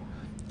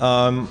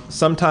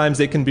 Sometimes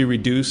they can be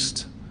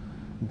reduced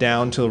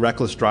down to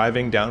reckless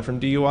driving, down from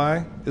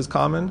DUI is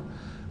common.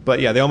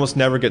 But yeah, they almost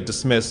never get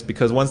dismissed,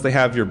 because once they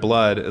have your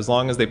blood, as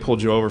long as they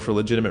pulled you over for a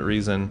legitimate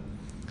reason,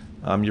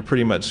 you're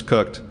pretty much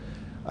cooked.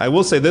 I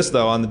will say this,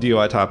 though, on the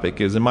DUI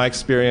topic, is in my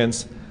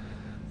experience,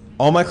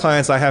 all my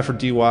clients I have for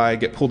DUI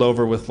get pulled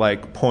over with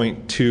like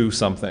 0.2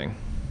 something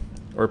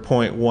or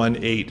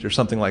 0.18 or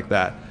something like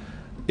that.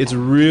 It's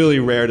really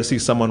rare to see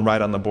someone right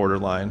on the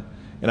borderline.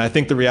 And I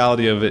think the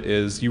reality of it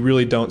is you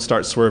really don't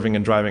start swerving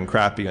and driving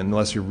crappy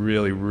unless you're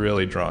really,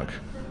 really drunk.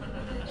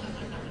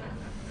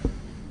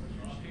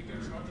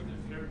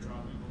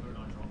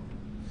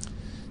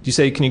 Do you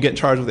say, can you get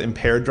charged with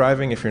impaired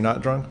driving if you're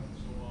not drunk?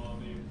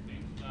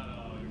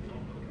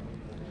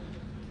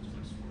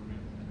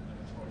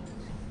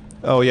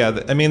 Oh,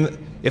 yeah. I mean,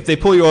 if they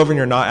pull you over and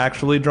you're not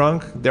actually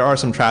drunk, there are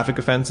some traffic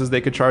offenses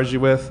they could charge you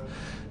with.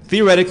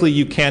 Theoretically,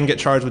 you can get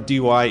charged with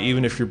DUI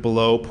even if you're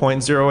below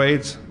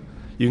 0.08.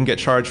 You can get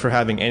charged for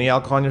having any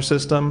alcohol in your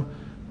system,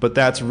 but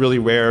that's really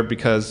rare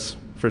because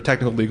for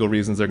technical legal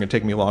reasons, they're going to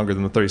take me longer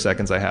than the 30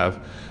 seconds I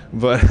have.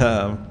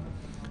 But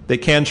they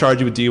can charge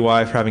you with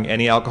DUI for having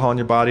any alcohol in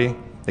your body.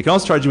 They can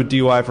also charge you with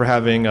DUI for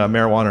having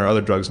marijuana or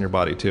other drugs in your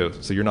body, too.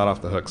 So you're not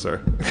off the hook,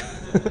 sir.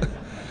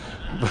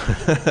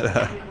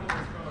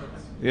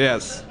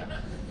 Yes.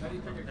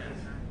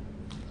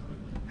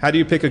 How do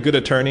you pick a good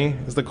attorney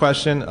is the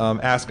question.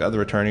 Ask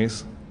other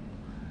attorneys.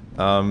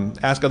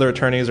 Ask other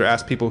attorneys, or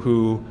ask people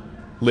who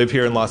live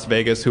here in Las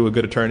Vegas who a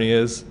good attorney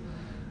is.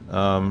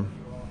 Sorry,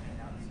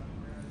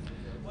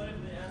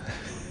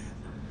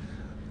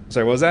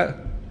 what was that?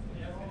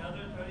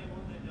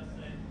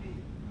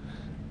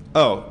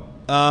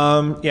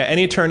 Yeah,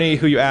 any attorney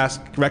who you ask,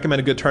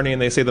 recommend a good attorney,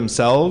 and they say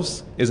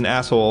themselves is an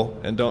asshole,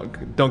 and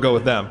don't go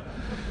with them.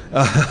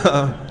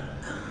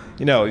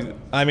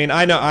 I mean,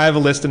 I know I have a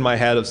list in my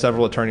head of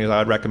several attorneys I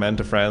would recommend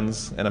to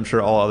friends, and I'm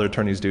sure all other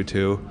attorneys do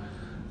too.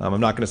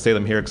 I'm not going to say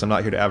them here because I'm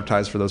not here to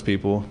advertise for those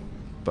people.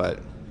 But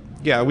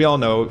yeah, we all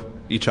know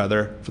each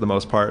other for the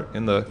most part.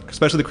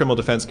 Especially the criminal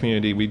defense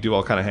community, we do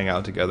all kind of hang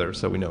out together,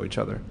 so we know each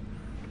other.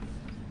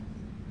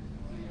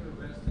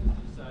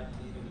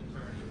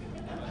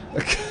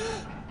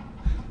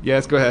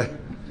 Yes, go ahead.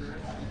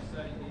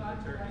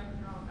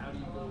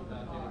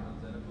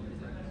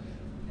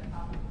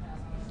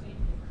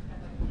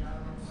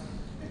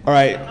 All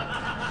right.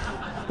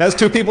 That's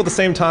two people at the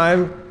same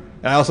time,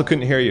 and I also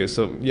couldn't hear you,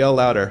 so yell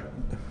louder.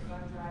 If I'm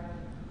driving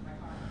my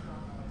car in front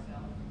by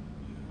myself,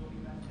 it will be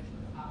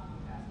beneficial to hop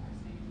in the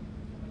passenger seat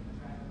and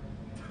let the driver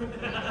right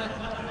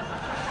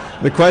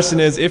away. The question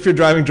is, if you're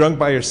driving drunk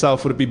by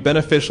yourself, would it be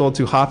beneficial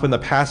to hop in the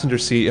passenger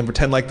seat and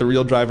pretend like the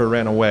real driver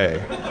ran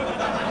away?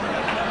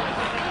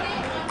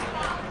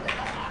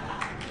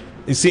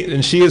 You see,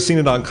 and she has seen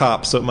it on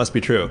Cops, so it must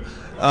be true.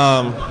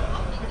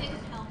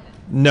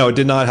 No, it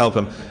did not help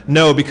him.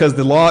 No, because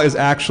the law is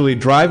actually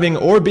driving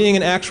or being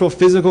in actual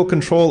physical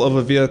control of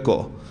a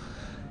vehicle.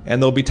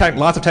 And there'll be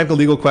lots of technical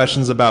legal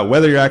questions about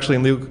whether you're actually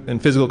in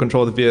physical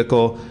control of the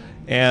vehicle,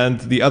 and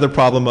the other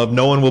problem of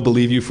no one will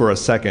believe you for a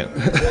second.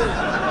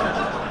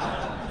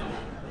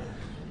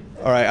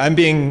 All right, I'm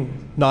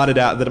being nodded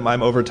at that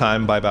I'm over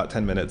time by about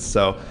 10 minutes.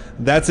 So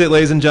that's it,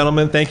 ladies and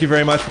gentlemen. Thank you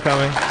very much for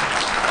coming.